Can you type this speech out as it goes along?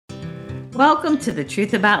Welcome to The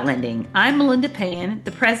Truth About Lending. I'm Melinda Payan,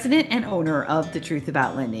 the president and owner of The Truth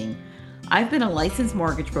About Lending. I've been a licensed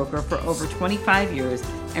mortgage broker for over 25 years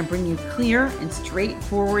and bring you clear and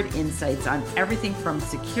straightforward insights on everything from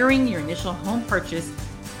securing your initial home purchase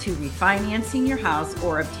to refinancing your house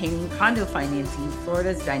or obtaining condo financing in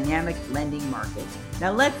Florida's dynamic lending market.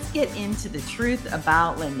 Now let's get into the truth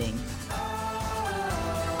about lending.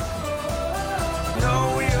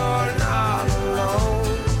 No, you're not alone.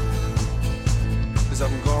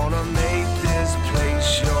 I'm gonna make this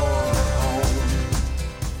place your home.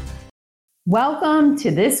 Welcome to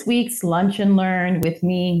this week's Lunch and Learn with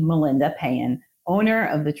me, Melinda Payan, owner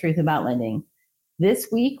of The Truth About Lending. This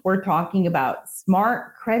week, we're talking about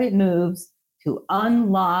smart credit moves to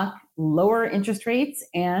unlock lower interest rates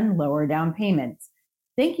and lower down payments.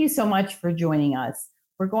 Thank you so much for joining us.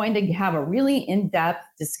 We're going to have a really in-depth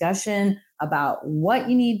discussion about what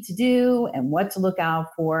you need to do and what to look out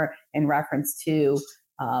for in reference to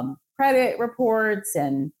credit reports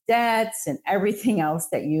and debts and everything else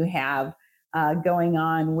that you have going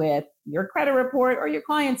on with your credit report or your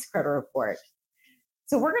client's credit report.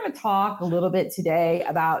 So we're going to talk a little bit today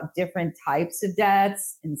about different types of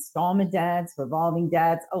debts, installment debts, revolving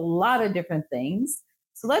debts, a lot of different things.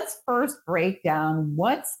 So let's first break down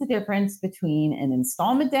what's the difference between an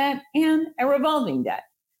installment debt and a revolving debt.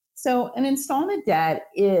 So an installment debt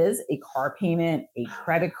is a car payment, a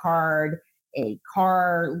credit card, a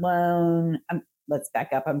car loan. Let's back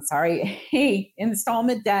up. I'm sorry. A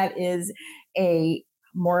installment debt is a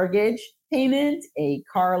mortgage payment, a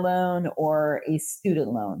car loan, or a student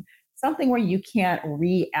loan, something where you can't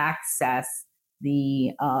re-access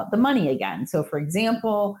the money again. So for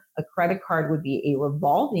example, a credit card would be a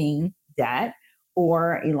revolving debt,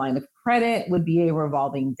 or a line of credit would be a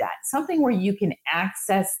revolving debt. Something where you can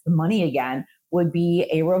access the money again would be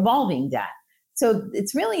a revolving debt. So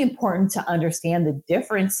it's really important to understand the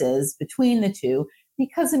differences between the two,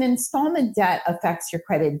 because an installment debt affects your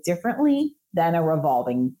credit differently than a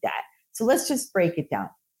revolving debt. So let's just break it down.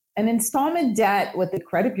 An installment debt, what the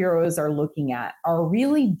credit bureaus are looking at, are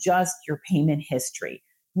really just your payment history,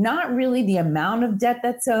 not really the amount of debt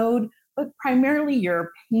that's owed, but primarily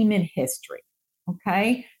your payment history.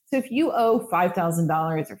 Okay, so if you owe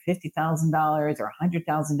 $5,000 or $50,000 or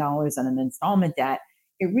 $100,000 on an installment debt,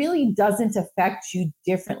 it really doesn't affect you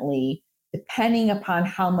differently depending upon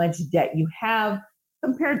how much debt you have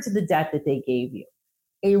compared to the debt that they gave you.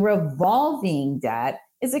 A revolving debt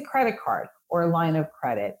is a credit card or a line of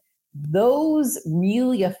credit. Those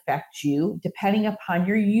really affect you depending upon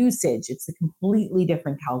your usage. It's a completely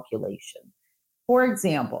different calculation. For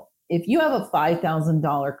example, if you have a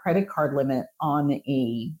 $5,000 credit card limit on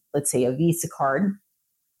let's say a Visa card,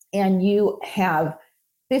 and you have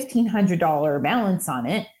 $1,500 balance on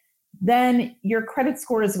it, then your credit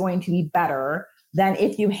score is going to be better than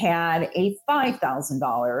if you had a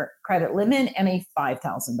 $5,000 credit limit and a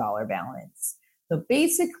 $5,000 balance. So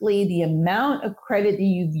basically, the amount of credit that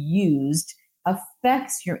you've used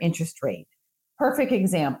affects your interest rate. Perfect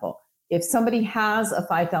example. If somebody has a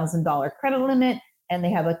 $5,000 credit limit and they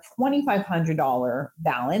have a $2,500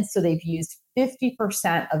 balance, so they've used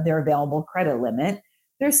 50% of their available credit limit,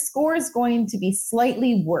 their score is going to be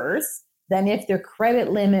slightly worse than if their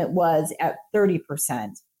credit limit was at 30%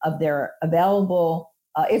 of their available,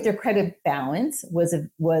 if their credit balance was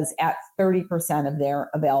at 30% of their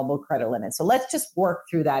available credit limit. So let's just work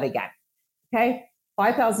through that again. Okay,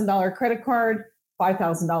 $5,000 credit card,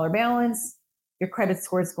 $5,000 balance, your credit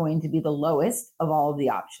score is going to be the lowest of all of the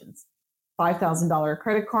options. $5,000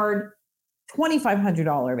 credit card,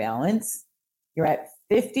 $2,500 balance, you're at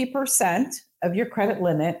 50% of your credit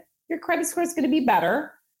limit. Your credit score is going to be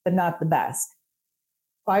better, but not the best.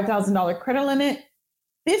 $5,000 credit limit,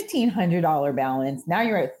 $1,500 balance. Now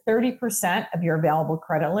you're at 30% of your available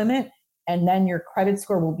credit limit, and then your credit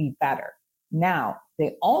score will be better. Now,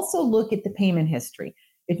 they also look at the payment history.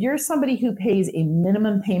 If you're somebody who pays a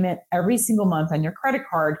minimum payment every single month on your credit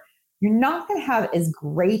card, you're not going to have as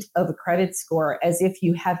great of a credit score as if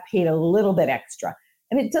you have paid a little bit extra.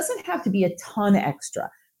 And it doesn't have to be a ton extra.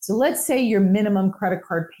 So let's say your minimum credit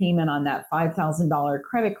card payment on that $5,000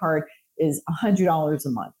 credit card is $100 a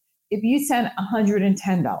month. If you send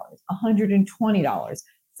 $110, $120,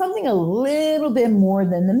 something a little bit more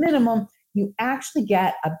than the minimum, you actually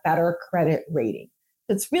get a better credit rating.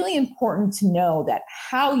 So it's really important to know that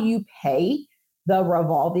how you pay the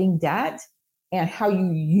revolving debt and how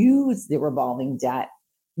you use the revolving debt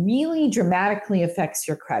really dramatically affects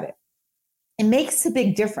your credit. It makes a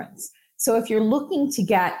big difference. So if you're looking to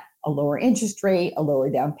get a lower interest rate, a lower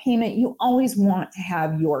down payment, you always want to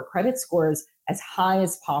have your credit scores as high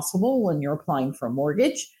as possible when you're applying for a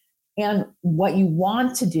mortgage. And what you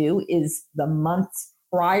want to do is the months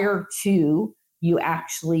prior to you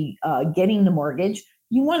actually getting the mortgage,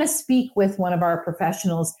 you want to speak with one of our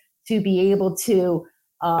professionals to be able to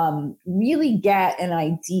really get an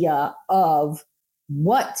idea of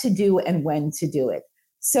what to do and when to do it.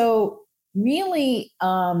 So really,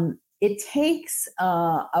 it takes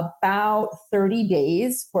about 30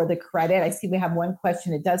 days for the credit. I see we have one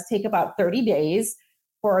question. It does take about 30 days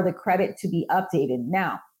for the credit to be updated.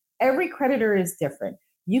 Now, every creditor is different.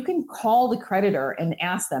 You can call the creditor and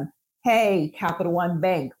ask them, hey, Capital One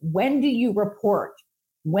Bank, when do you report?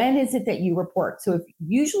 When is it that you report? So if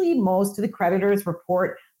usually most of the creditors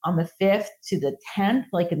report on the 5th to the 10th,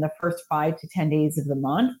 like in the first 5 to 10 days of the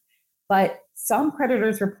month, but some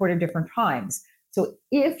creditors report at different times. So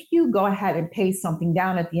if you go ahead and pay something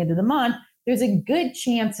down at the end of the month, there's a good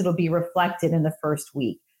chance it'll be reflected in the first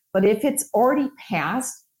week. But if it's already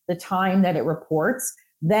past the time that it reports,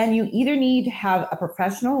 then you either need to have a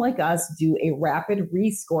professional like us do a rapid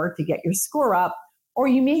rescore to get your score up, or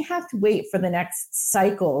you may have to wait for the next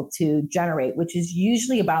cycle to generate, which is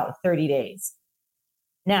usually about 30 days.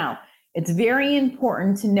 Now, it's very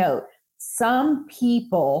important to note, some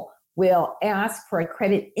people will ask for a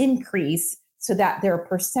credit increase so that their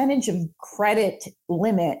percentage of credit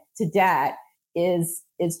limit to debt is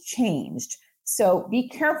changed. So be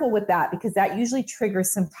careful with that, because that usually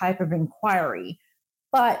triggers some type of inquiry.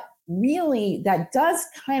 But really, that does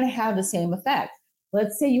kind of have the same effect.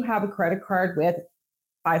 Let's say you have a credit card with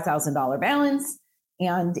 $5,000 balance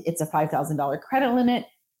and it's a $5,000 credit limit.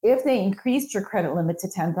 If they increased your credit limit to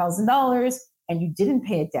 $10,000 and you didn't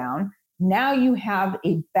pay it down, now you have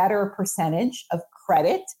a better percentage of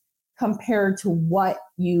credit compared to what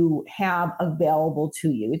you have available to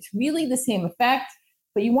you. It's really the same effect,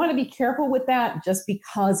 but you want to be careful with that just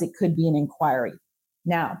because it could be an inquiry.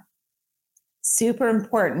 Now, super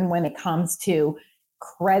important when it comes to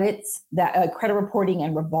credit reporting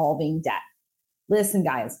and revolving debt. Listen,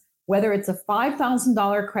 guys, whether it's a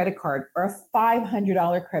 $5,000 credit card or a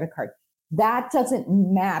 $500 credit card, that doesn't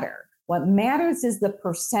matter. What matters is the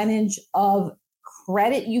percentage of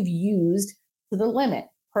credit you've used to the limit.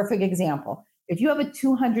 Perfect example. If you have a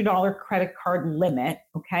 $200 credit card limit,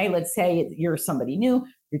 okay, let's say you're somebody new,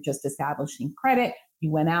 you're just establishing credit,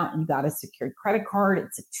 you went out and you got a secured credit card,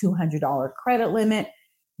 it's a $200 credit limit,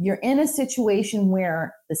 you're in a situation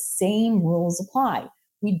where the same rules apply.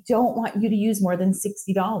 We don't want you to use more than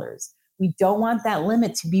 $60. We don't want that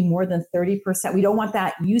limit to be more than 30%. We don't want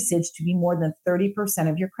that usage to be more than 30%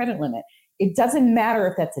 of your credit limit. It doesn't matter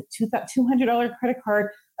if that's a $200 credit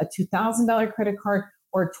card, a $2,000 credit card,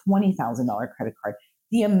 or a $20,000 credit card.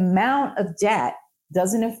 The amount of debt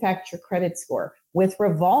doesn't affect your credit score. With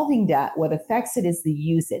revolving debt, what affects it is the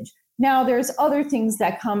usage. Now, there's other things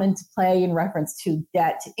that come into play in reference to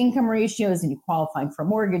debt to income ratios and you qualifying for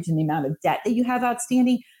mortgage and the amount of debt that you have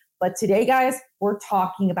outstanding. But today, guys, we're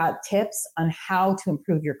talking about tips on how to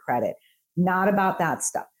improve your credit, not about that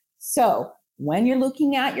stuff. So when you're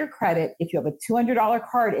looking at your credit, if you have a $200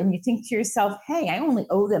 card and you think to yourself, hey, I only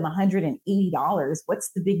owe them $180,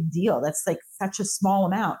 what's the big deal? That's like such a small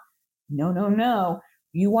amount. No.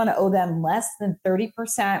 You want to owe them less than 30%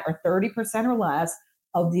 or 30% or less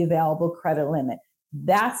of the available credit limit.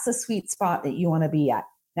 That's the sweet spot that you want to be at.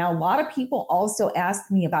 Now, a lot of people also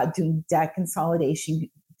ask me about doing debt consolidation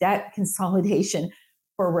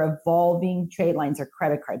for revolving trade lines or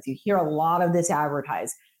credit cards. You hear a lot of this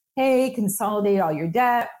advertised. Hey, consolidate all your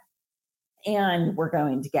debt and we're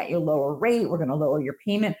going to get you a lower rate. We're going to lower your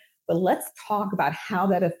payment. But let's talk about how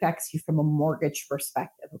that affects you from a mortgage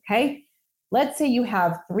perspective, okay? Let's say you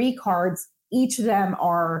have 3 cards. Each of them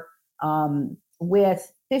are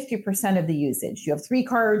with 50% of the usage. You have 3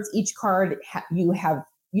 cards. Each card, you have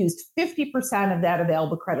used 50% of that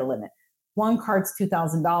available credit limit. One card's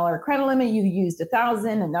 $2,000 credit limit, you used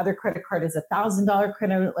 $1,000. Another credit card is $1,000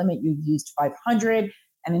 credit limit, you've used $500.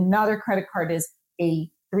 And another credit card is a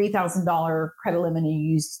 $3,000 credit limit, and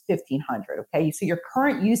you used $1,500. Okay, so your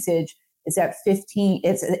current usage is at 50%,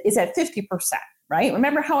 right?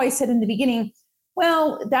 Remember how I said in the beginning,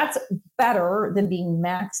 well, that's better than being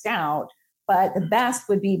maxed out, but the best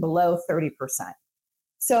would be below 30%.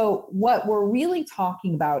 So what we're really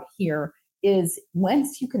talking about here is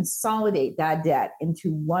once you consolidate that debt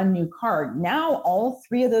into one new card, now all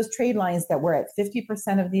 3 of those trade lines that were at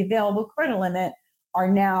 50% of the available credit limit are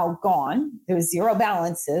now gone. There's 0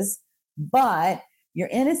 balances, but you're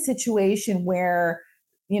in a situation where,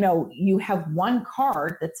 you have one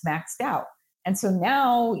card that's maxed out. And so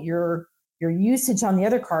now you're Your usage on the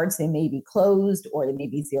other cards, they may be closed or they may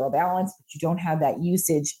be zero balance, but you don't have that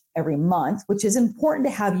usage every month, which is important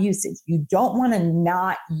to have usage. You don't want to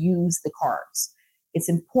not use the cards. It's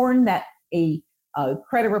important that a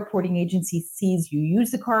credit reporting agency sees you use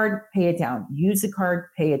the card, pay it down, use the card,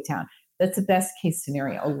 pay it down. That's the best case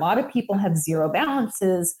scenario. A lot of people have zero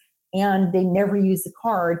balances and they never use the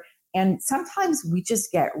card. And sometimes we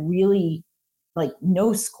just get really like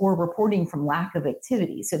no score reporting from lack of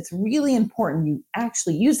activity. So it's really important you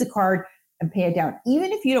actually use the card and pay it down,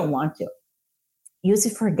 even if you don't want to. Use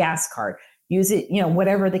it for a gas card, use it,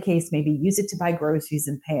 whatever the case may be, use it to buy groceries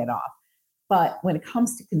and pay it off. But when it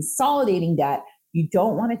comes to consolidating debt, you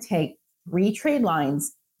don't want to take 3 trade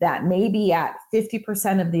lines that may be at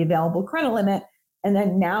 50% of the available credit limit and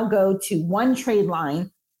then now go to 1 trade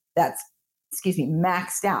line that's,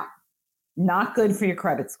 maxed out. Not good for your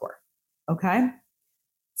credit score. Okay.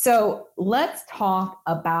 So let's talk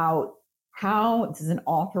about how does an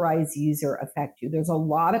authorized user affect you? There's a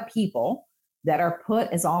lot of people that are put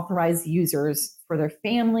as authorized users for their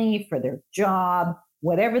family, for their job,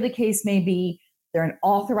 whatever the case may be. They're an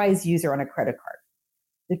authorized user on a credit card.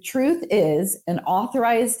 The truth is, an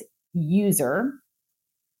authorized user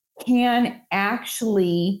can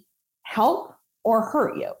actually help or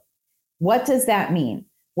hurt you. What does that mean?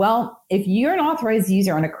 Well, if you're an authorized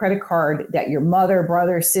user on a credit card that your mother,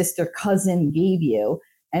 brother, sister, cousin gave you,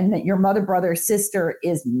 and that your mother, brother, sister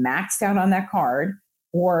is maxed out on that card,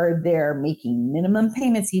 or they're making minimum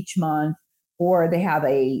payments each month, or they have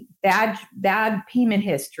a bad payment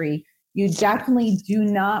history, you definitely do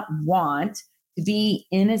not want to be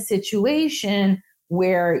in a situation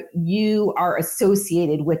where you are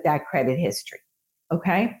associated with that credit history.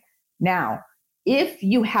 Okay? Now, if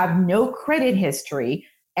you have no credit history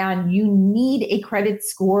and you need a credit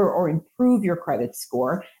score or improve your credit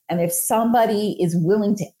score, and if somebody is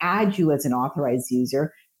willing to add you as an authorized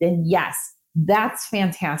user, then yes, that's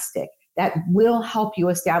fantastic. That will help you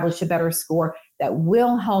establish a better score. That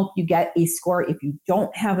will help you get a score if you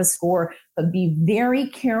don't have a score. But be very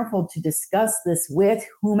careful to discuss this with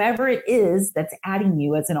whomever it is that's adding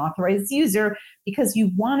you as an authorized user, because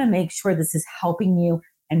you want to make sure this is helping you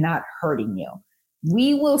and not hurting you.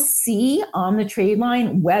 We will see on the trade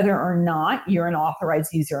line whether or not you're an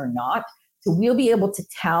authorized user or not. So we'll be able to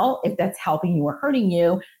tell if that's helping you or hurting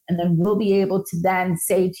you. And then we'll be able to then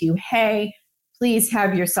say to you, hey, please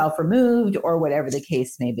have yourself removed, or whatever the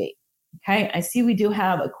case may be. Okay, I see we do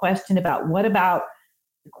have a question about what about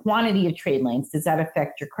the quantity of trade lanes? Does that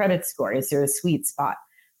affect your credit score? Is there a sweet spot?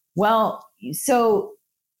 Well, so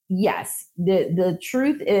yes, the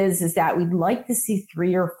truth is that we'd like to see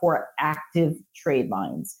 3 or 4 active trade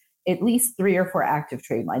lines, at least 3 or 4 active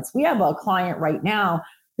trade lines. We have a client right now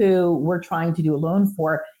who we're trying to do a loan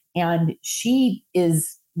for, and she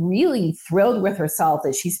is really thrilled with herself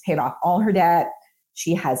that she's paid off all her debt.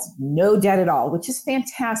 She has no debt at all, which is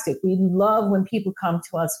fantastic. We love when people come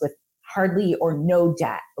to us with hardly or no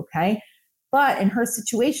debt, okay? But in her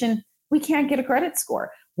situation, we can't get a credit score.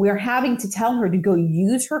 We're having to tell her to go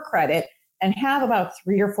use her credit and have about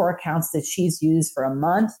 3 or 4 accounts that she's used for a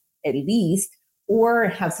month at least, or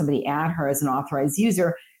have somebody add her as an authorized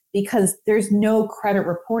user, because there's no credit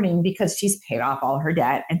reporting because she's paid off all her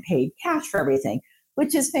debt and paid cash for everything,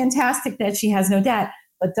 which is fantastic that she has no debt,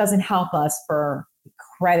 but doesn't help us for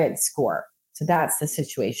credit score. So that's the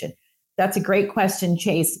situation. That's a great question,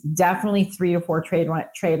 Chase. Definitely 3 to 4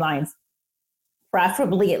 trade lines,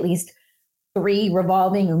 preferably at least 3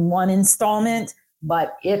 revolving and 1 installment.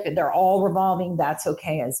 But if they're all revolving, that's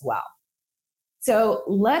okay as well. So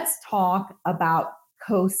let's talk about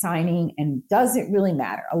co-signing, and does it really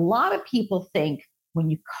matter? A lot of people think when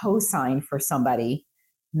you co-sign for somebody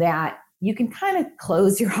that you can kind of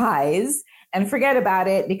close your eyes and forget about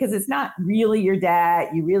it because it's not really your debt.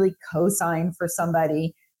 You really co-sign for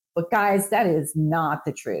somebody. But guys, that is not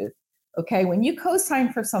the truth. Okay, when you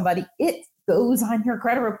co-sign for somebody, it goes on your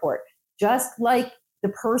credit report, just like the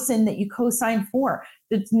person that you co-sign for.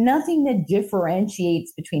 There's nothing that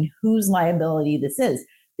differentiates between whose liability this is.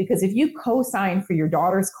 Because if you co-sign for your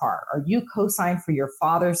daughter's car, or you co-sign for your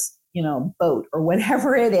father's, boat, or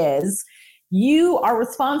whatever it is, you are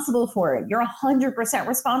responsible for it. You're 100%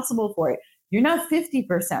 responsible for it. You're not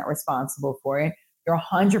 50% responsible for it. You're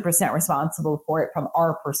 100% responsible for it from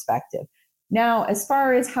our perspective. Now, as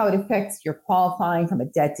far as how it affects your qualifying from a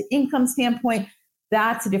debt to income standpoint,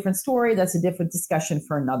 that's a different story. That's a different discussion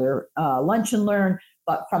for another lunch and learn.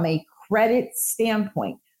 But from a credit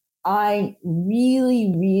standpoint, I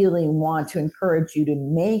really, really want to encourage you to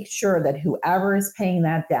make sure that whoever is paying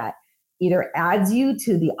that debt either adds you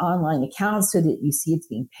to the online account so that you see it's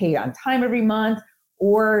being paid on time every month,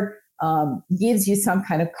 or gives you some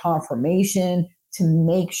kind of confirmation to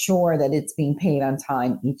make sure that it's being paid on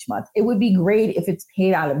time each month. It would be great if it's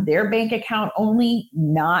paid out of their bank account only,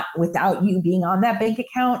 not without you being on that bank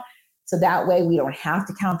account. So that way we don't have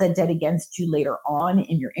to count that debt against you later on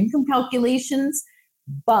in your income calculations.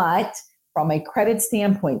 But from a credit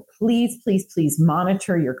standpoint, please, please, please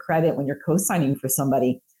monitor your credit when you're co-signing for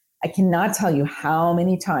somebody. I cannot tell you how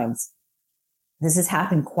many times this has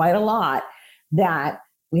happened quite a lot, that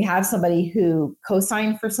we have somebody who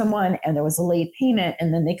co-signed for someone and there was a late payment,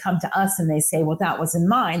 and then they come to us and they say, well, that wasn't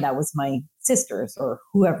mine, that was my sister's, or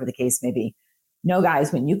whoever the case may be. No,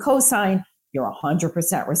 guys, when you co-sign, you're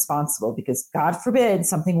 100% responsible, because God forbid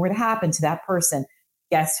something were to happen to that person,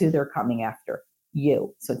 guess who they're coming after?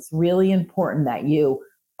 You. So it's really important that you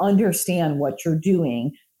understand what you're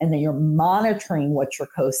doing and that you're monitoring what you're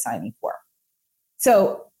co-signing for.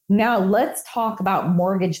 So now let's talk about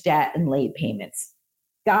mortgage debt and late payments.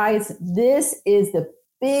 Guys, this is the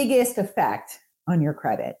biggest effect on your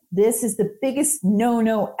credit. This is the biggest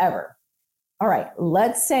no-no ever. All right,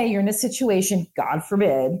 let's say you're in a situation, God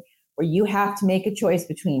forbid, where you have to make a choice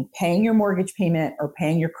between paying your mortgage payment or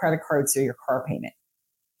paying your credit cards or your car payment.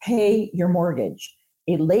 Pay your mortgage.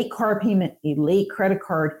 A late car payment, a late credit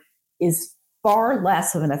card is far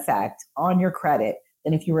less of an effect on your credit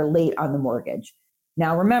than if you were late on the mortgage.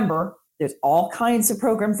 Now, remember, there's all kinds of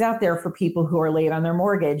programs out there for people who are late on their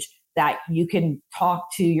mortgage that you can talk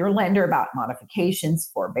to your lender about modifications,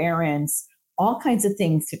 forbearance, all kinds of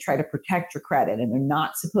things to try to protect your credit. And they're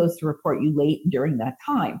not supposed to report you late during that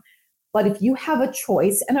time. But if you have a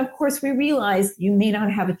choice, and of course we realize you may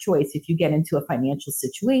not have a choice if you get into a financial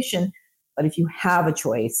situation, but if you have a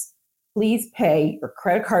choice, please pay your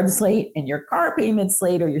credit cards late and your car payments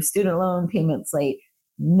late or your student loan payments late,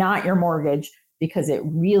 not your mortgage, because it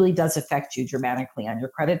really does affect you dramatically on your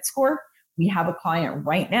credit score. We have a client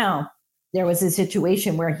right now. There was a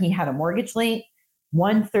situation where he had a mortgage late,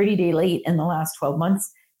 one 30-day late in the last 12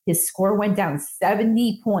 months. His score went down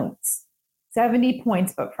 70 points,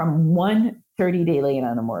 but from one 30-day late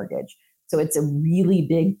on a mortgage. So it's a really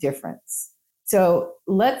big difference. So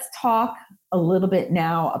let's talk a little bit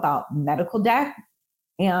now about medical debt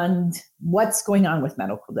and what's going on with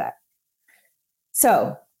medical debt.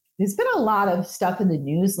 So there's been a lot of stuff in the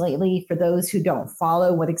news lately for those who don't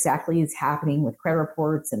follow what exactly is happening with credit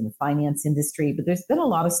reports and the finance industry, but there's been a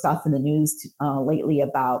lot of stuff in the news lately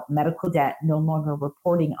about medical debt no longer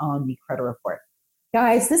reporting on the credit report.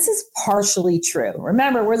 Guys, this is partially true.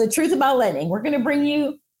 Remember, we're the truth about lending. We're going to bring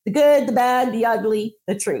you the good, the bad, the ugly,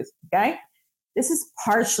 the truth, okay? This is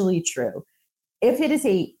partially true. If it is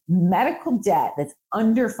a medical debt that's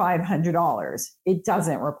under $500, it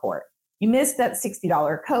doesn't report. You missed that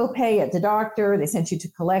 $60 copay at the doctor, they sent you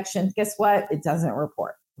to collection. Guess what? It doesn't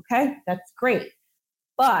report, okay? That's great.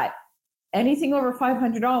 But anything over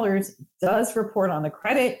 $500 does report on the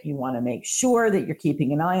credit. You want to make sure that you're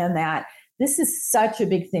keeping an eye on that. This is such a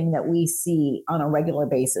big thing that we see on a regular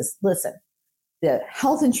basis. Listen, the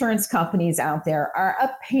health insurance companies out there are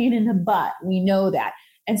a pain in the butt. We know that.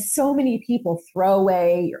 And so many people throw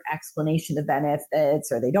away your explanation of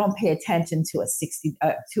benefits, or they don't pay attention to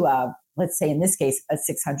let's say in this case, a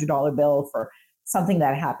 $600 bill for something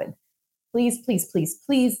that happened. Please, please, please,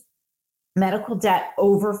 please, medical debt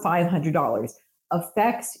over $500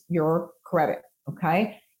 affects your credit,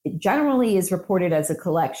 okay? It generally is reported as a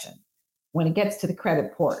collection. When it gets to the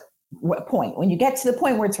credit point, when you get to the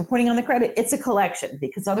point where it's reporting on the credit, it's a collection,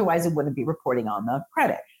 because otherwise it wouldn't be reporting on the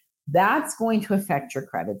credit. That's going to affect your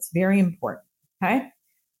credit. It's very important, okay?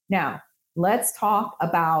 Now, let's talk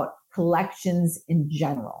about collections in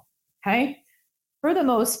general, okay? For the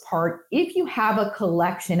most part, if you have a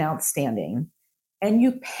collection outstanding and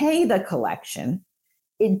you pay the collection,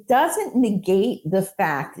 it doesn't negate the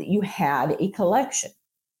fact that you had a collection.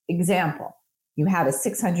 Example, you had a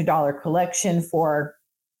 $600 collection for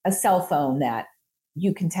a cell phone that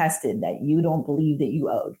you contested that you don't believe that you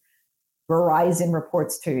owed. Verizon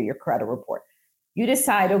reports to your credit report. You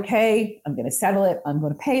decide, okay, I'm going to settle it. I'm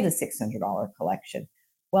going to pay the $600 collection.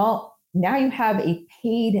 Well, now you have a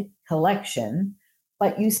paid collection,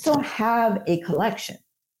 but you still have a collection.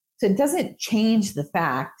 So it doesn't change the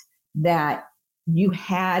fact that you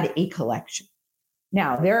had a collection.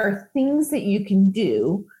 Now, there are things that you can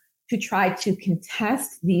do to try to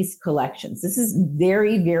contest these collections. This is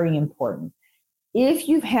very, very important. If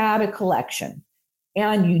you've had a collection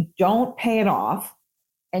and you don't pay it off,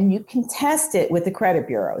 and you contest it with the credit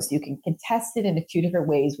bureaus, you can contest it in a few different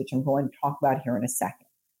ways, which I'm going to talk about here in a second.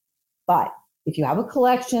 But if you have a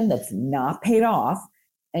collection that's not paid off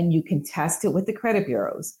and you contest it with the credit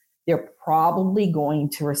bureaus, they're probably going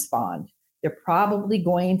to respond. they're probably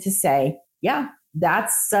going to say, yeah,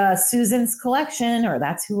 that's Susan's collection, or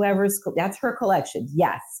that's that's her collection.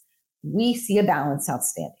 Yes, we see a balance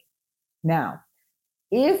outstanding. Now,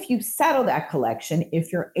 if you settle that collection,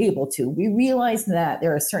 if you're able to, we realize that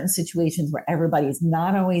there are certain situations where everybody's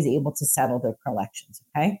not always able to settle their collections,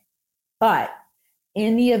 okay? But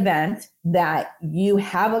in the event that you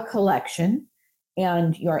have a collection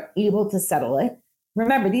and you're able to settle it,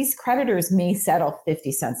 remember, these creditors may settle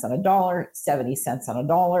 50 cents on a dollar, 70 cents on a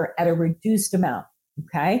dollar at a reduced amount,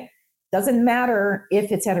 okay? Doesn't matter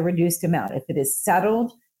if it's at a reduced amount. If it is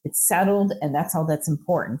settled, it's settled, and that's all that's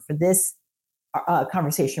important for this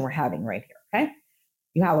conversation we're having right here, okay?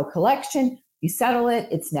 You have a collection, you settle it,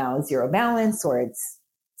 it's now zero balance, or it's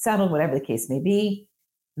settled, whatever the case may be.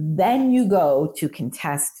 Then you go to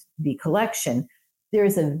contest the collection.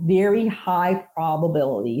 There's a very high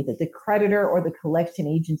probability that the creditor or the collection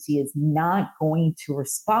agency is not going to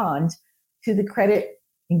respond to the credit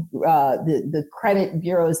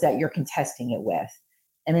bureaus that you're contesting it with.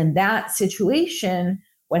 And in that situation,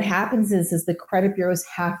 what happens is the credit bureaus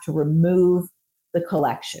have to remove the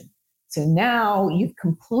collection. So now you've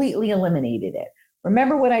completely eliminated it.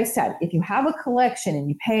 Remember what I said, if you have a collection and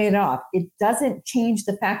you pay it off, it doesn't change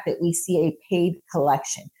the fact that we see a paid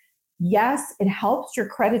collection. Yes, it helps your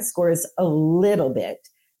credit scores a little bit.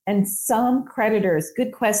 And some creditors,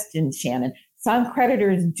 good question, Shannon, some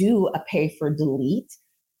creditors do a pay for delete,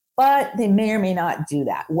 but they may or may not do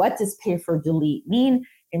that. What does pay for delete mean?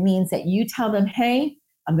 It means that you tell them, hey,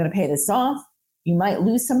 I'm going to pay this off. You might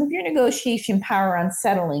lose some of your negotiation power on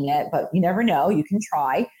settling it, but you never know. You can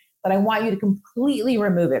try. But I want you to completely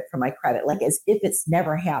remove it from my credit, like as if it's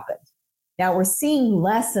never happened. Now, we're seeing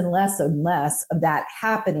less and less and less of that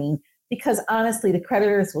happening because honestly, the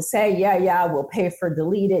creditors will say, yeah, we'll pay for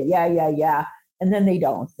delete it. Yeah. And then they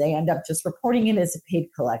don't. They end up just reporting it as a paid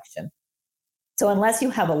collection. So unless you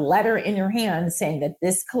have a letter in your hand saying that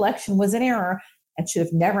this collection was an error and should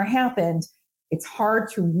have never happened, it's hard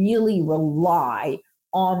to really rely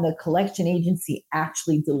on the collection agency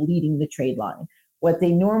actually deleting the trade line. What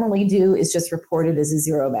they normally do is just report it as a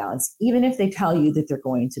zero balance, even if they tell you that they're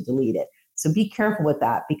going to delete it. So be careful with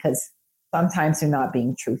that because sometimes they're not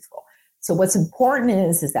being truthful. So what's important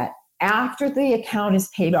is that after the account is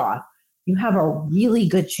paid off, you have a really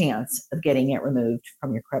good chance of getting it removed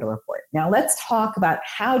from your credit report. Now let's talk about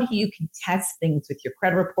how do you contest things with your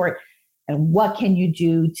credit report and what can you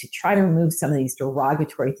do to try to remove some of these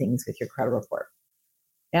derogatory things with your credit report.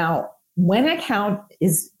 Now, when an account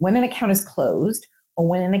is closed or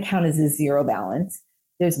when an account is a zero balance,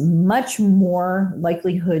 there's much more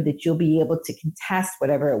likelihood that you'll be able to contest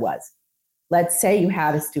whatever it was. Let's say you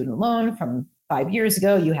had a student loan from 5 years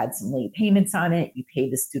ago, you had some late payments on it, you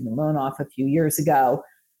paid the student loan off a few years ago.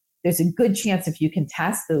 There's a good chance if you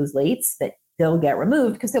contest those lates that they'll get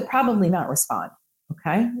removed because they'll probably not respond,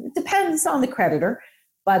 okay? It depends on the creditor,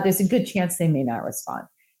 but there's a good chance they may not respond.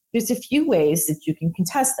 There's a few ways that you can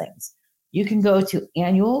contest things. You can go to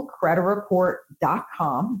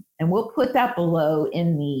annualcreditreport.com, and we'll put that below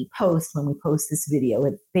in the post when we post this video.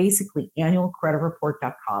 It's basically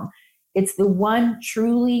annualcreditreport.com. It's the one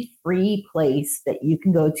truly free place that you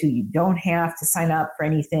can go to. You don't have to sign up for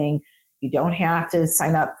anything. You don't have to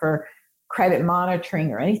sign up for credit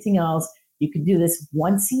monitoring or anything else. You can do this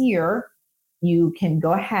once a year. You can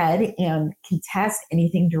go ahead and contest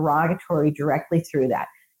anything derogatory directly through that.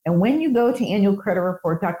 And when you go to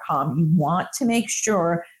annualcreditreport.com, you want to make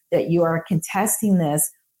sure that you are contesting this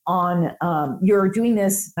on, you're doing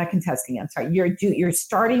this, not contesting, I'm sorry, you're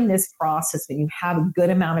starting this process when you have a good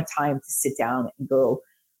amount of time to sit down and go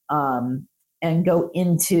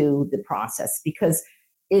into the process, because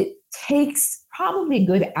it takes probably a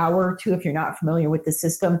good hour or two if you're not familiar with the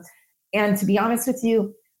system. And to be honest with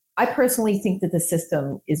you, I personally think that the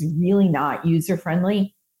system is really not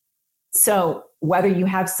user-friendly. So whether you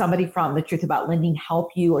have somebody from The Truth About Lending help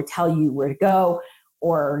you or tell you where to go,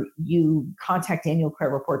 or you contact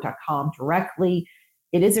annualcreditreport.com directly,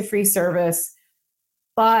 it is a free service.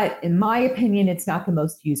 But in my opinion, it's not the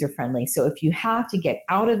most user-friendly. So if you have to get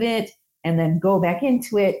out of it and then go back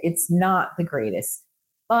into it, it's not the greatest.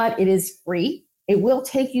 But it is free. It will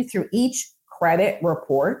take you through each credit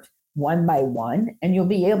report one by one, and you'll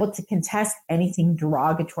be able to contest anything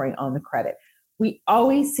derogatory on the credit. We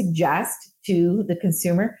always suggest to the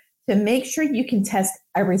consumer to make sure you contest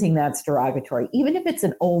everything that's derogatory, even if it's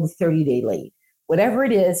an old 30-day late. Whatever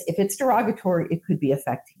it is, if it's derogatory, it could be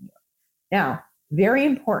affecting you. Now, very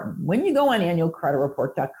important, when you go on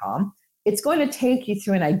annualcreditreport.com, it's going to take you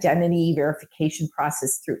through an identity verification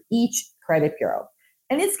process through each credit bureau.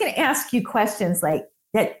 And it's going to ask you questions like,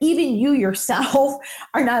 that even you yourself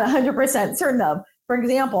are not 100% certain of. For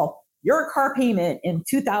example, your car payment in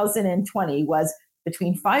 2020 was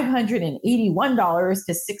between $581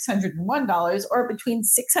 to $601, or between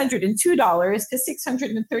 $602 to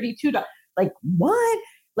 $632. Like, what?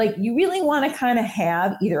 Like, you really want to kind of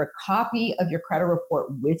have either a copy of your credit report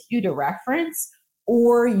with you to reference,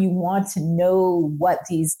 or you want to know what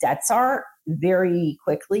these debts are very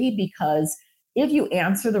quickly, because if you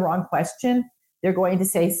answer the wrong question, they're going to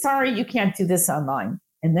say, sorry, you can't do this online.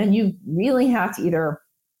 And then you really have to either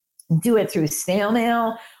do it through snail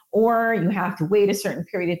mail, or you have to wait a certain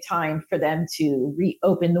period of time for them to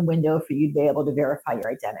reopen the window for you to be able to verify your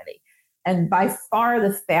identity. And by far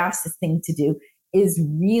the fastest thing to do is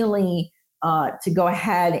really to go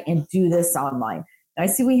ahead and do this online. I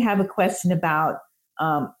see we have a question about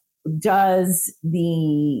does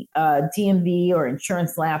the DMV or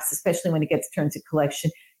insurance lapse, especially when it gets turned to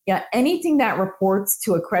collection. Yeah, anything that reports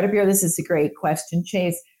to a credit bureau, this is a great question,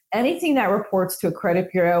 Chase. Anything that reports to a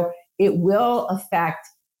credit bureau, it will affect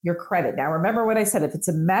your credit. Now, remember what I said, if it's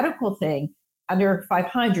a medical thing under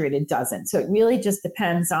 500, it doesn't. So it really just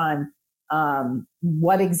depends on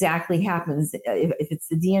what exactly happens. If it's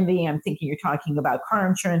the DMV, I'm thinking you're talking about car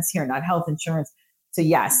insurance here, not health insurance. So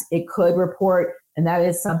yes, it could report, and that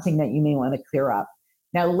is something that you may want to clear up.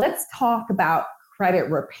 Now let's talk about credit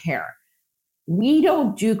repair. We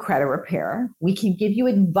don't do credit repair. We can give you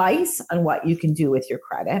advice on what you can do with your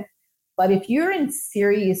credit. But if you're in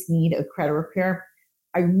serious need of credit repair,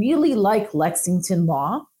 I really like Lexington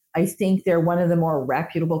Law. I think they're one of the more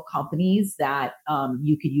reputable companies that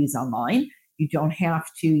you could use online. You don't have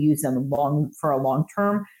to use them for a long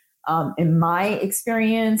term. In my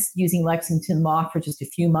experience, using Lexington Law for just a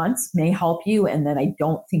few months may help you, and then I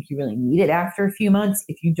don't think you really need it after a few months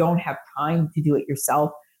if you don't have time to do it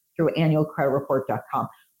yourself through annualcreditreport.com.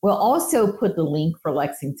 We'll also put the link for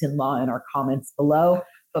Lexington Law in our comments below.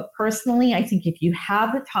 But personally, I think if you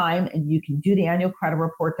have the time and you can do the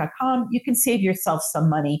annualcreditreport.com, you can save yourself some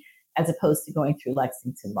money as opposed to going through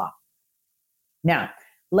Lexington Law. Now,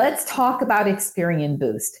 let's talk about Experian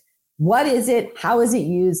Boost. What is it? How is it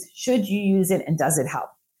used? Should you use it? And does it help?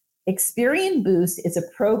 Experian Boost is a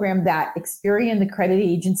program that Experian, the credit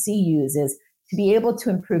agency, uses to be able to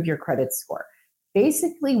improve your credit score.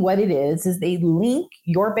 Basically, what it is they link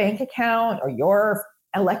your bank account or your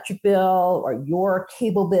electric bill or your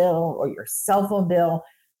cable bill or your cell phone bill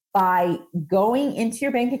by going into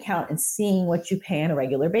your bank account and seeing what you pay on a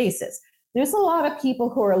regular basis. There's a lot of people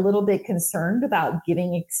who are a little bit concerned about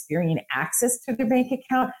giving Experian access to their bank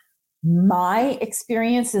account. My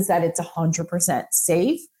experience is that it's 100%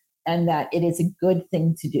 safe and that it is a good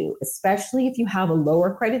thing to do, especially if you have a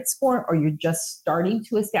lower credit score or you're just starting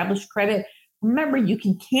to establish credit. Remember, you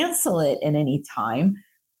can cancel it at any time,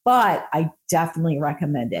 but I definitely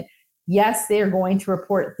recommend it. Yes, they're going to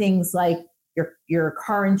report things like your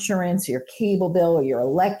car insurance, or your cable bill, or your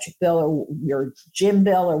electric bill, or your gym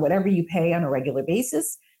bill, or whatever you pay on a regular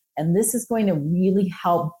basis. And this is going to really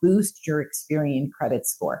help boost your Experian credit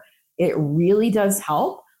score. It really does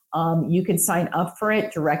help. You can sign up for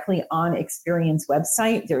it directly on Experian's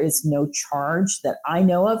website. There is no charge that I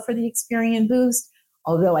know of for the Experian Boost.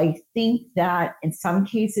 Although I think that in some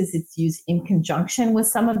cases it's used in conjunction with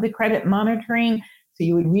some of the credit monitoring. So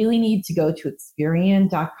you would really need to go to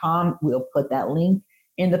Experian.com. We'll put that link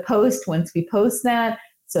in the post once we post that,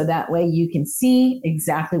 so that way you can see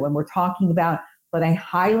exactly what we're talking about. But I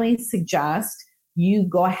highly suggest you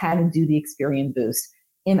go ahead and do the Experian Boost.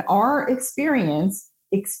 In our experience,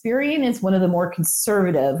 Experian is one of the more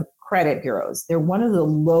conservative credit bureaus. They're one of the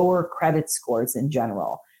lower credit scores in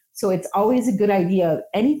general. So it's always a good idea.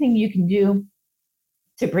 Anything you can do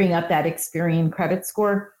to bring up that Experian credit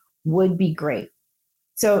score would be great.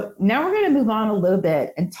 So now we're going to move on a little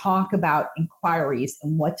bit and talk about inquiries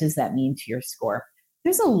and what does that mean to your score.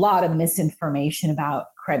 There's a lot of misinformation about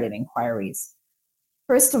credit inquiries.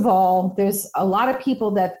 First of all, there's a lot of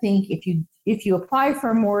people that think if you apply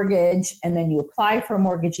for a mortgage and then you apply for a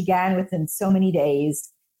mortgage again within so many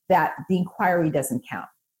days, that the inquiry doesn't count.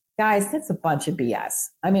 Guys, that's a bunch of BS.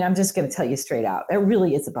 I mean, I'm just going to tell you straight out. It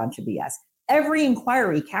really is a bunch of BS. Every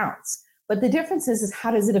inquiry counts, but the difference is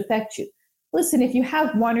how does it affect you? Listen, if you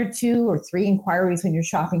have 1 or 2 or 3 inquiries when you're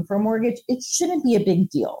shopping for a mortgage, it shouldn't be a big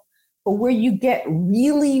deal. But where you get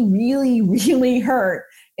really, really, really hurt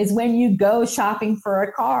is when you go shopping for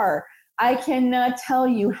a car. I cannot tell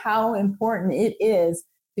you how important it is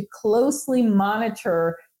to closely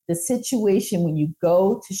monitor the situation when you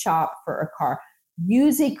go to shop for a car.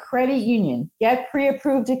 Use a credit union. Get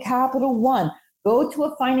pre-approved at Capital One. Go to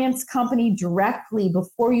a finance company directly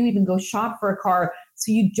before you even go shop for a car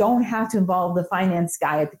so you don't have to involve the finance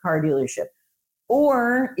guy at the car dealership.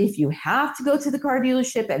 Or if you have to go to the car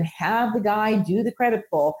dealership and have the guy do the credit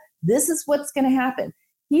pull, this is what's going to happen.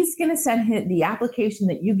 He's going to send him the application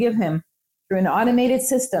that you give him through an automated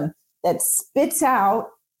system that spits out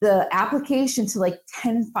the application to like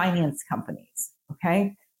 10 finance companies,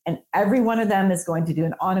 okay? And every one of them is going to do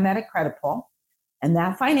an automatic credit pull. And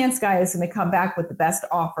that finance guy is going to come back with the best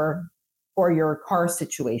offer for your car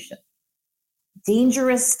situation.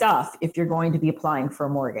 Dangerous stuff if you're going to be applying for a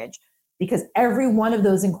mortgage, because every one of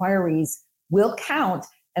those inquiries will count.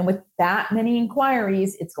 And with that many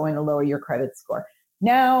inquiries, it's going to lower your credit score.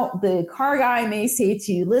 Now, the car guy may say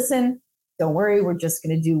to you, listen, don't worry, we're just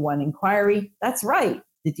going to do one inquiry. That's right.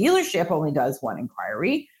 The dealership only does one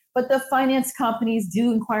inquiry, but the finance companies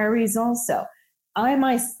do inquiries also. I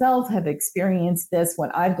myself have experienced this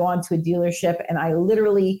when I've gone to a dealership and I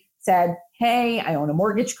literally said, hey, I own a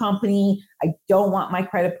mortgage company. I don't want my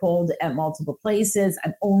credit pulled at multiple places.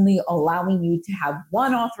 I'm only allowing you to have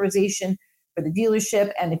one authorization for the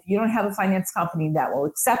dealership. And if you don't have a finance company that will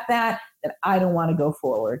accept that, then I don't want to go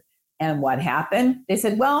forward. And what happened? They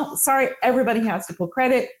said, well, sorry, everybody has to pull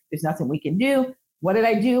credit. There's nothing we can do. What did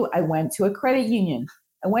I do? I went to a credit union.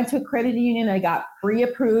 I got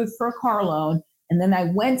pre-approved for a car loan. And then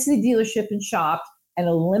I went to the dealership and shopped and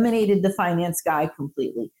eliminated the finance guy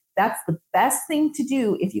completely. That's the best thing to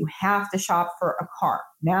do if you have to shop for a car.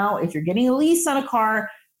 Now, if you're getting a lease on a car,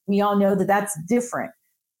 we all know that that's different.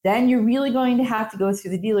 Then you're really going to have to go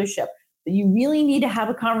through the dealership. But you really need to have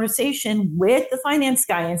a conversation with the finance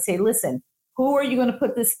guy and say, listen, who are you going to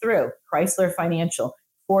put this through? Chrysler Financial,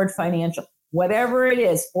 Ford Financial, whatever it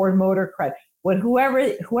is, Ford Motor Credit,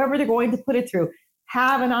 whoever they're going to put it through.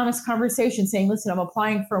 Have an honest conversation saying, listen, I'm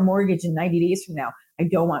applying for a mortgage in 90 days from now. I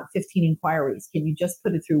don't want 15 inquiries. Can you just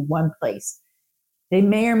put it through one place? They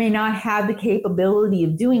may or may not have the capability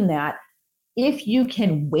of doing that. If you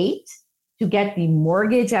can wait to get the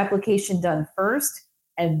mortgage application done first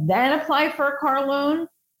and then apply for a car loan,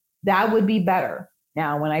 that would be better.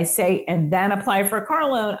 Now, when I say and then apply for a car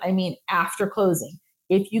loan, I mean after closing.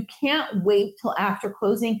 If you can't wait till after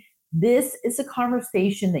closing, this is a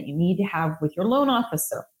conversation that you need to have with your loan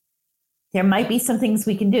officer. There might be some things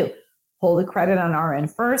we can do. Pull the credit on our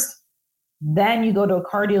end first. Then you go to a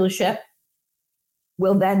car dealership.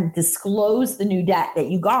 We'll then disclose the new debt that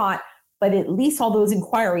you got, but at least all those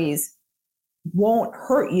inquiries won't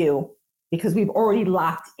hurt you because we've already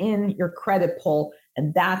locked in your credit pull,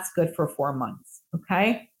 and that's good for 4 months,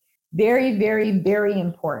 okay? Very, very, very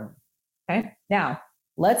important, okay? Now,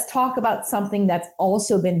 let's talk about something that's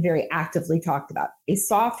also been very actively talked about, a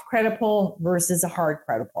soft credit pull versus a hard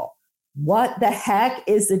credit pull. What the heck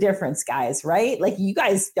is the difference, guys, right? Like you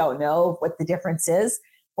guys don't know what the difference is.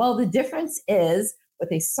 Well, the difference is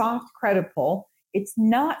with a soft credit pull, it's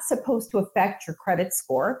not supposed to affect your credit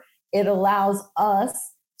score. It allows us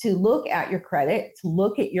to look at your credit, to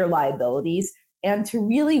look at your liabilities, and to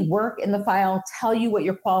really work in the file, tell you what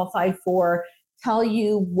you're qualified for, tell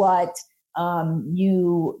you what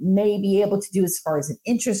you may be able to do as far as an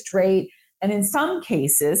interest rate. And in some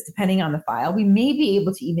cases, depending on the file, we may be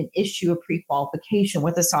able to even issue a pre-qualification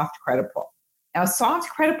with a soft credit pull. Now, soft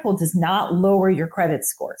credit pull does not lower your credit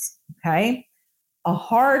scores, okay? A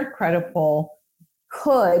hard credit pull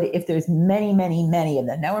could if there's many, many, many of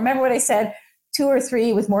them. Now, remember what I said, 2 or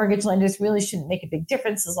 3 with mortgage lenders really shouldn't make a big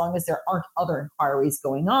difference as long as there aren't other inquiries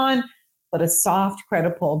going on, but a soft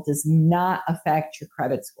credit pull does not affect your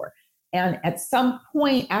credit score. And at some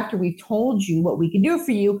point after we've told you what we can do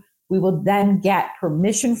for you, we will then get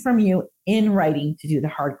permission from you in writing to do the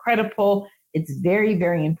hard credit pull. It's very,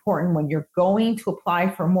 very important when you're going to apply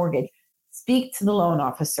for a mortgage. Speak to the loan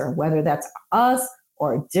officer, whether that's us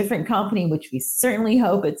or a different company, which we certainly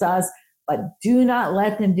hope it's us, but do not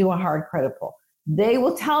let them do a hard credit pull. They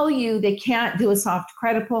will tell you they can't do a soft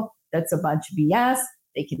credit pull. That's a bunch of BS.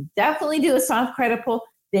 They can definitely do a soft credit pull.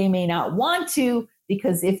 They may not want to,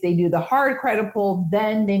 because if they do the hard credit pull,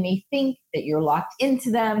 then they may think that you're locked into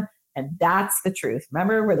them. And that's the truth.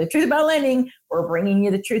 Remember, we're the truth about lending. We're bringing you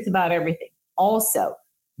the truth about everything. Also,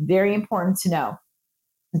 very important to know,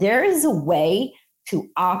 there is a way to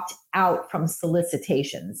opt out from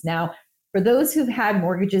solicitations. Now, for those who've had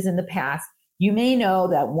mortgages in the past, you may know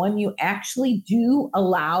that when you actually do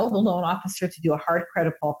allow the loan officer to do a hard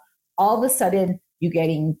credit pull, all of a sudden you're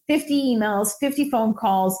getting 50 emails, 50 phone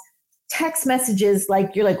calls, text messages,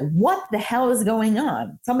 like you're like, what the hell is going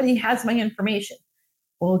on? Somebody has my information.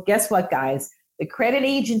 Well, guess what, guys? The credit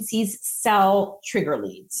agencies sell trigger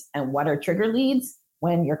leads. And what are trigger leads?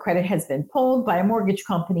 When your credit has been pulled by a mortgage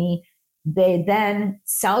company They then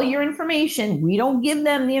sell your information. We don't give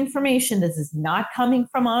them the information. This is not coming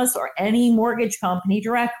from us or any mortgage company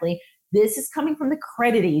directly. This is coming from the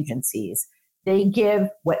credit agencies. They give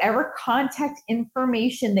whatever contact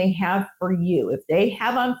information they have for you. If they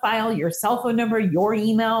have on file your cell phone number, your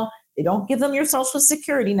email, they don't give them your social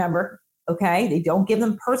security number, okay? They don't give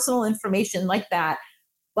them personal information like that,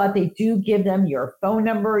 but they do give them your phone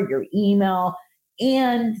number, your email,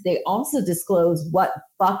 and they also disclose what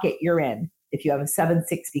bucket you're in. If you have a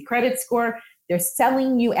 760 credit score, they're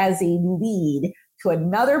selling you as a lead to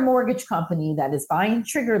another mortgage company that is buying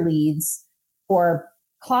trigger leads for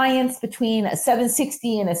clients between a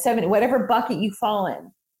 760 and a 7, whatever bucket you fall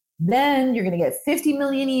in. Then you're going to get 50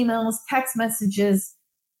 million emails, text messages.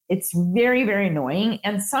 It's very, very annoying.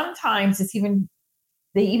 And sometimes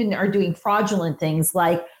they even are doing fraudulent things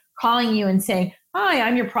like calling you and saying, "Hi,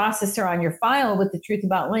 I'm your processor on your file with the Truth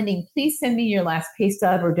About Lending. Please send me your last pay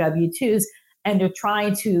stub or W-2s." And they're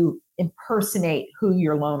trying to impersonate who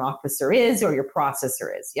your loan officer is or your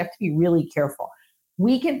processor is. You have to be really careful.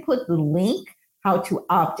 We can put the link how to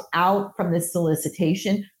opt out from this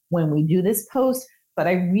solicitation when we do this post, but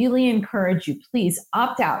I really encourage you, please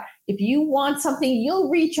opt out. If you want something, you'll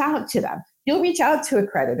reach out to them. You'll reach out to a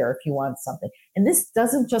creditor if you want something. And this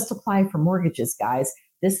doesn't just apply for mortgages, guys.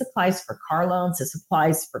 This applies for car loans. This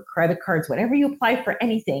applies for credit cards. Whenever you apply for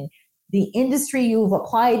anything, the industry you've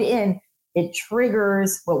applied in, it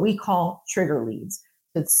triggers what we call trigger leads.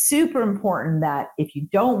 So it's super important that if you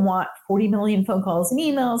don't want 40 million phone calls and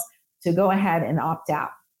emails, to go ahead and opt out.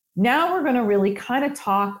 Now we're going to really kind of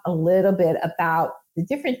talk a little bit about the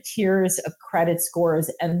different tiers of credit scores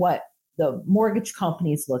and what the mortgage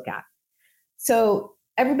companies look at. So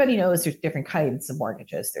everybody knows there's different kinds of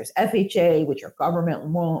mortgages. There's FHA, which are government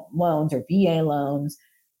loans or VA loans.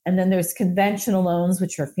 And then there's conventional loans,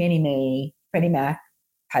 which are Fannie Mae, Freddie Mac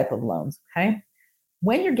type of loans, okay?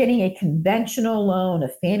 When you're getting a conventional loan, a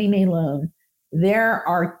Fannie Mae loan, there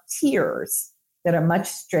are tiers that are much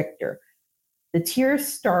stricter. The tiers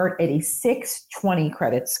start at a 620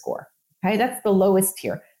 credit score, okay? That's the lowest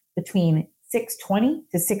tier. Between 620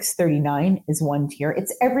 to 639 is one tier.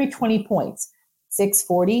 It's every 20 points.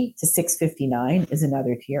 640 to 659 is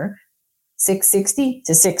another tier. 660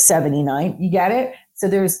 to 679, you get it? So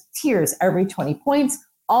there's tiers every 20 points,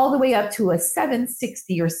 all the way up to a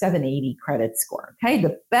 760 or 780 credit score, okay?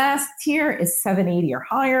 The best tier is 780 or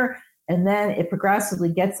higher, and then it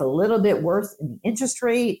progressively gets a little bit worse in the interest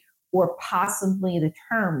rate or possibly the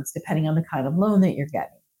terms, depending on the kind of loan that you're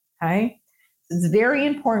getting, okay? So it's very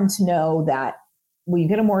important to know that when you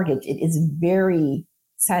get a mortgage, it is very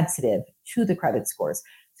sensitive to the credit scores.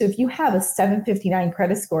 So if you have a 759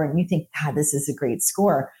 credit score and you think, God, this is a great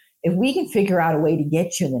score, if we can figure out a way to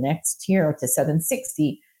get you in the next tier to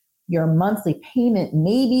 760, your monthly payment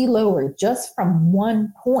may be lower just from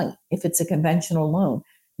 1 point if it's a conventional loan.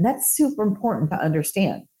 And that's super important to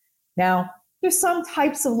understand. Now, there's some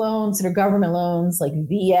types of loans that are government loans like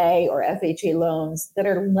VA or FHA loans that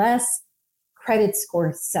are less credit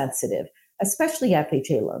score sensitive, especially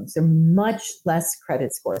FHA loans. They're much less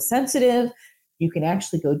credit score sensitive. You can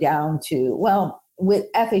actually go down to, well, with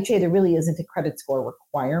FHA, there really isn't a credit score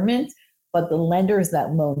requirement, but the lenders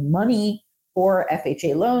that loan money for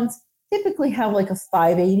FHA loans typically have like a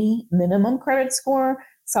 580 minimum credit score.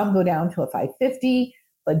 Some go down to a 550,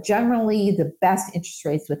 but generally the best interest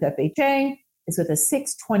rates with FHA is with a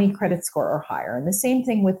 620 credit score or higher. And the same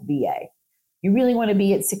thing with VA. You really want to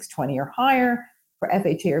be at 620 or higher for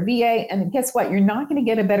FHA or VA. And guess what? You're not going to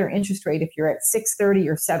get a better interest rate if you're at 630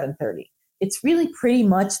 or 730. It's really pretty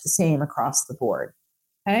much the same across the board,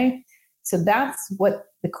 okay? So that's what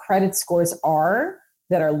the credit scores are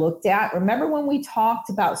that are looked at. Remember when we talked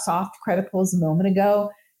about soft credit pulls a moment ago?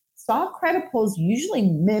 Soft credit pulls usually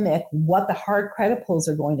mimic what the hard credit pulls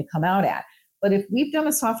are going to come out at. But if we've done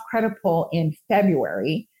a soft credit pull in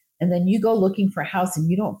February, and then you go looking for a house and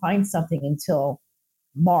you don't find something until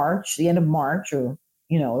March, the end of March, or,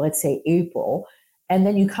 let's say April, and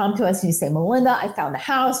then you come to us and you say, Melinda, I found the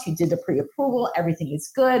house, you did the pre-approval, everything is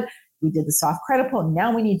good, we did the soft credit pull,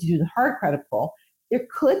 now we need to do the hard credit pull. There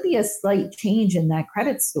could be a slight change in that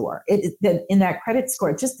credit score. In that credit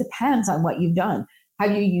score, it just depends on what you've done.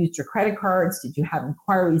 Have you used your credit cards? Did you have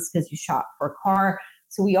inquiries because you shopped for a car?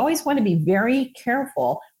 So we always want to be very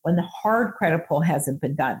careful when the hard credit pull hasn't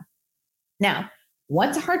been done. Now,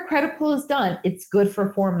 once a hard credit pull is done, it's good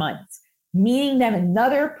for 4 months, meaning that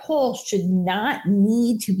another pull should not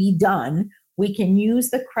need to be done. We can use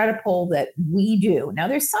the credit pull that we do. Now,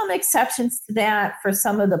 there's some exceptions to that for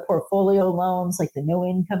some of the portfolio loans, like the no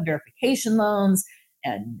income verification loans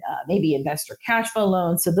and maybe investor cash flow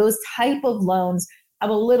loans. So those type of loans have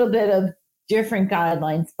a little bit of different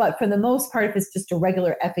guidelines, but for the most part, if it's just a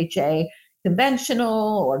regular FHA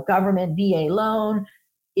conventional or government VA loan,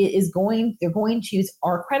 they're going to use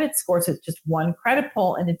our credit score. So it's just one credit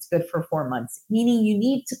pull and it's good for 4 months, meaning you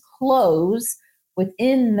need to close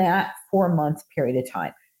within that 4-month period of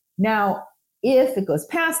time. Now, if it goes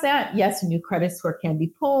past that, yes, a new credit score can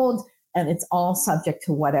be pulled, and it's all subject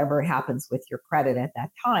to whatever happens with your credit at that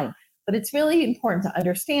time. But it's really important to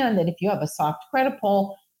understand that if you have a soft credit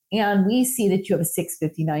pull and we see that you have a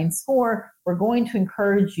 659 score, we're going to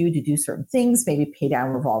encourage you to do certain things, maybe pay down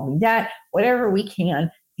revolving debt, whatever we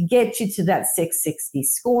can to get you to that 660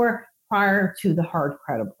 score prior to the hard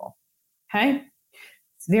credit pull. Okay?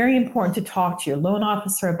 It's very important to talk to your loan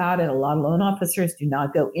officer about it. A lot of loan officers do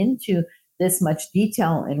not go into this much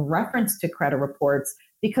detail in reference to credit reports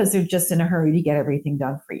because they're just in a hurry to get everything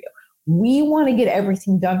done for you. We want to get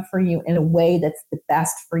everything done for you in a way that's the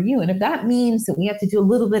best for you. And if that means that we have to do a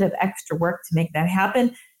little bit of extra work to make that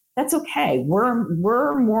happen, that's okay.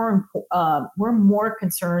 We're more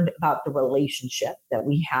concerned about the relationship that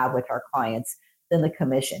we have with our clients than the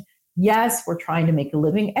commission. Yes, we're trying to make a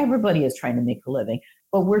living. Everybody is trying to make a living,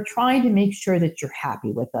 but we're trying to make sure that you're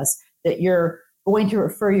happy with us, that you're going to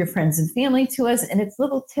refer your friends and family to us. And it's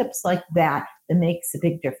little tips like that that makes a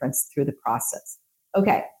big difference through the process.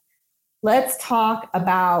 Okay, let's talk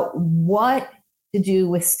about what to do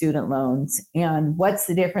with student loans and what's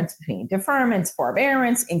the difference between deferments,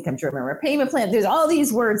 forbearance, income-driven repayment plan. There's all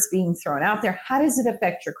these words being thrown out there. How does it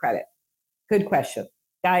affect your credit? Good question.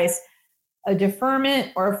 Guys, a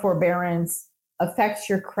deferment or a forbearance affects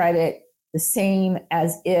your credit the same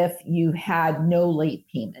as if you had no late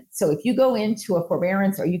payment. So if you go into a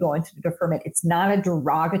forbearance or you go into the deferment, it's not a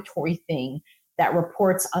derogatory thing that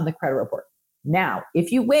reports on the credit report. Now,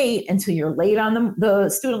 if you wait until you're late on the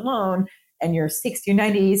student loan and you're 60 or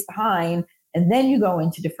 90 days behind, and then you go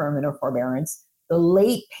into deferment or forbearance, the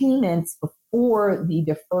late payments before the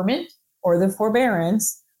deferment or the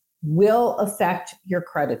forbearance will affect your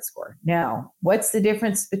credit score. Now, what's the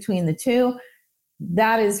difference between the two?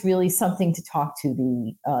 That is really something to talk to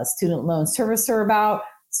the student loan servicer about.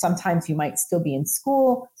 Sometimes you might still be in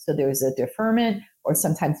school, so there's a deferment, or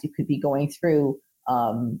sometimes you could be going through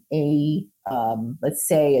let's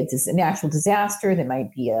say a natural disaster. There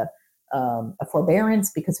might be a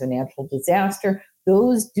forbearance because of a natural disaster.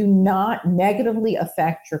 Those do not negatively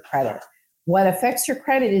affect your credit. What affects your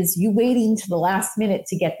credit is you waiting to the last minute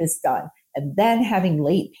to get this done, and then having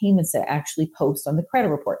late payments that actually post on the credit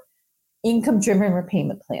report. Income-driven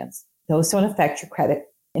repayment plans, those don't affect your credit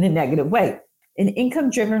in a negative way. An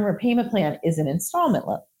income-driven repayment plan is an installment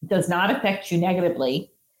loan. It does not affect you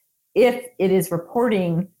negatively if it is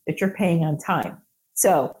reporting that you're paying on time.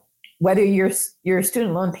 So whether your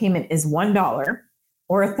student loan payment is $1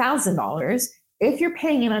 or $1,000, if you're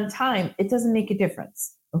paying it on time, it doesn't make a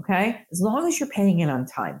difference, okay? As long as you're paying it on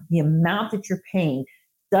time, the amount that you're paying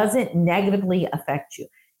doesn't negatively affect you.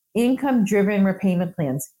 Income-driven repayment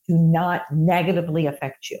plans do not negatively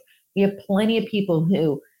affect you. We have plenty of people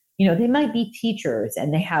who, they might be teachers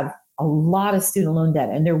and they have a lot of student loan debt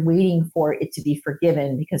and they're waiting for it to be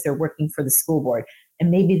forgiven because they're working for the school board.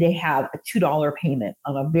 And maybe they have a $2 payment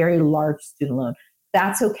on a very large student loan.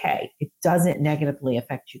 That's okay. It doesn't negatively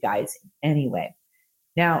affect you guys anyway.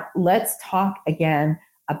 Now, let's talk again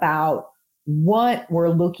about what we're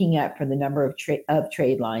looking at for the number of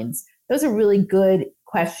trade lines. Those are really good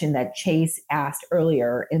question that Chase asked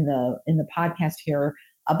earlier in the podcast here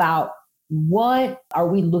about what are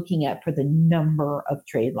we looking at for the number of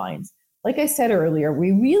trade lines. Like I said earlier,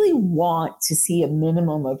 we really want to see a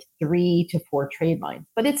minimum of 3 to 4 trade lines,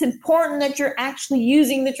 but it's important that you're actually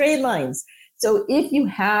using the trade lines. So if you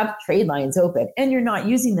have trade lines open and you're not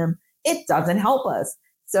using them, it doesn't help us.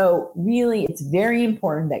 So really, it's very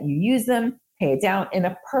important that you use them, pay it down. In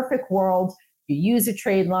a perfect world, you use a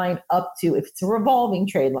trade line up to, if it's a revolving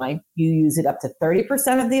trade line, you use it up to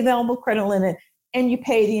 30% of the available credit limit and you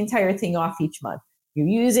pay the entire thing off each month. You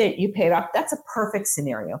use it, you pay it off. That's a perfect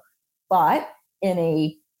scenario. But in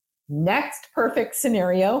a next perfect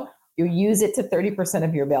scenario, you use it to 30%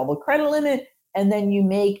 of your available credit limit, and then you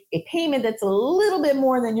make a payment that's a little bit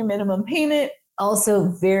more than your minimum payment. Also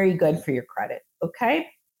very good for your credit. Okay,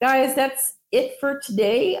 guys, that's it for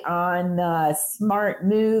today on smart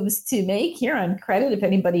moves to make here on credit. If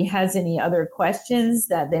anybody has any other questions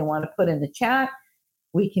that they want to put in the chat,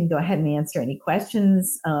 we can go ahead and answer any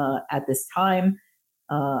questions at this time.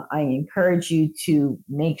 I encourage you to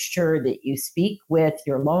make sure that you speak with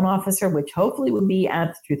your loan officer, which hopefully will be at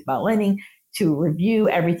the Truth About Lending, to review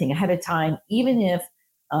everything ahead of time. Even if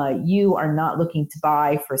you are not looking to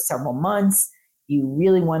buy for several months, you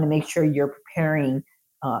really want to make sure you're preparing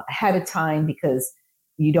ahead of time, because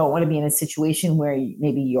you don't want to be in a situation where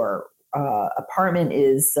maybe your apartment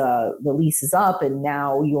is the lease is up and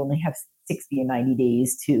now you only have 60 or 90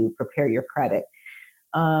 days to prepare your credit.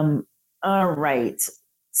 All right.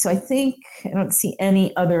 So I think I don't see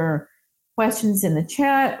any other questions in the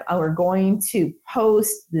chat. We're going to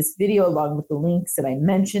post this video along with the links that I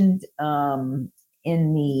mentioned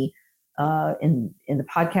in the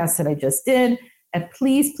podcast that I just did. And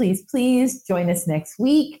please, please, please join us next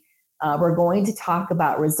week. We're going to talk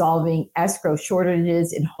about resolving escrow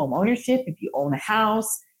shortages in home ownership. If you own a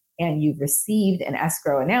house and you've received an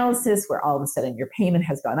escrow analysis where all of a sudden your payment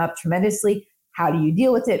has gone up tremendously, how do you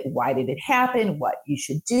deal with it? Why did it happen? What you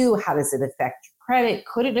should do? How does it affect your credit?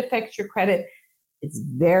 Could it affect your credit? It's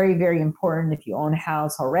very, very important. If you own a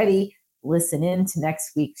house already, listen in to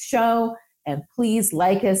next week's show, and please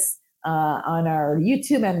like us on our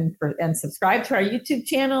YouTube and subscribe to our YouTube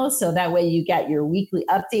channel, so that way you get your weekly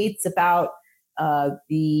updates about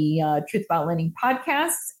the Truth About Lending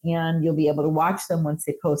podcasts, and you'll be able to watch them once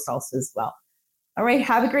they post also as well. All right,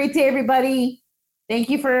 have a great day, everybody. Thank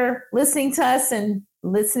you for listening to us and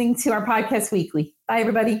listening to our podcast weekly. Bye,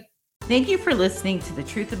 everybody. Thank you for listening to The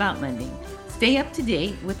Truth About Lending. Stay up to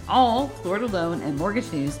date with all Florida loan and mortgage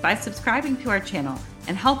news by subscribing to our channel,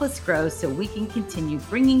 and help us grow so we can continue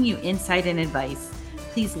bringing you insight and advice.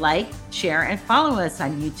 Please like, share, and follow us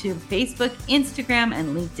on YouTube, Facebook, Instagram,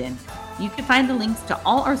 and LinkedIn. You can find the links to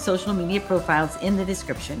all our social media profiles in the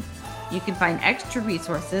description. You can find extra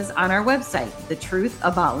resources on our website,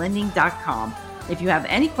 thetruthaboutlending.com. If you have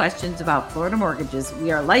any questions about Florida mortgages,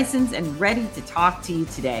 we are licensed and ready to talk to you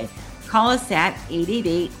today. Call us at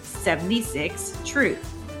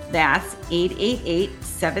 888-76-TRUTH. That's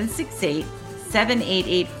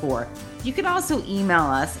 888-768-7884. You can also email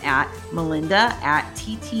us at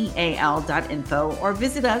melinda@ttal.info or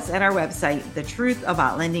visit us at our website,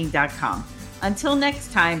 thetruthaboutlending.com. Until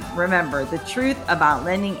next time, remember, the truth about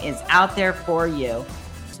lending is out there for you.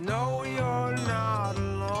 No, you're not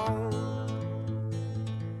alone,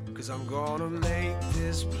 'cause I'm gonna make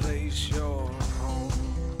this place your home.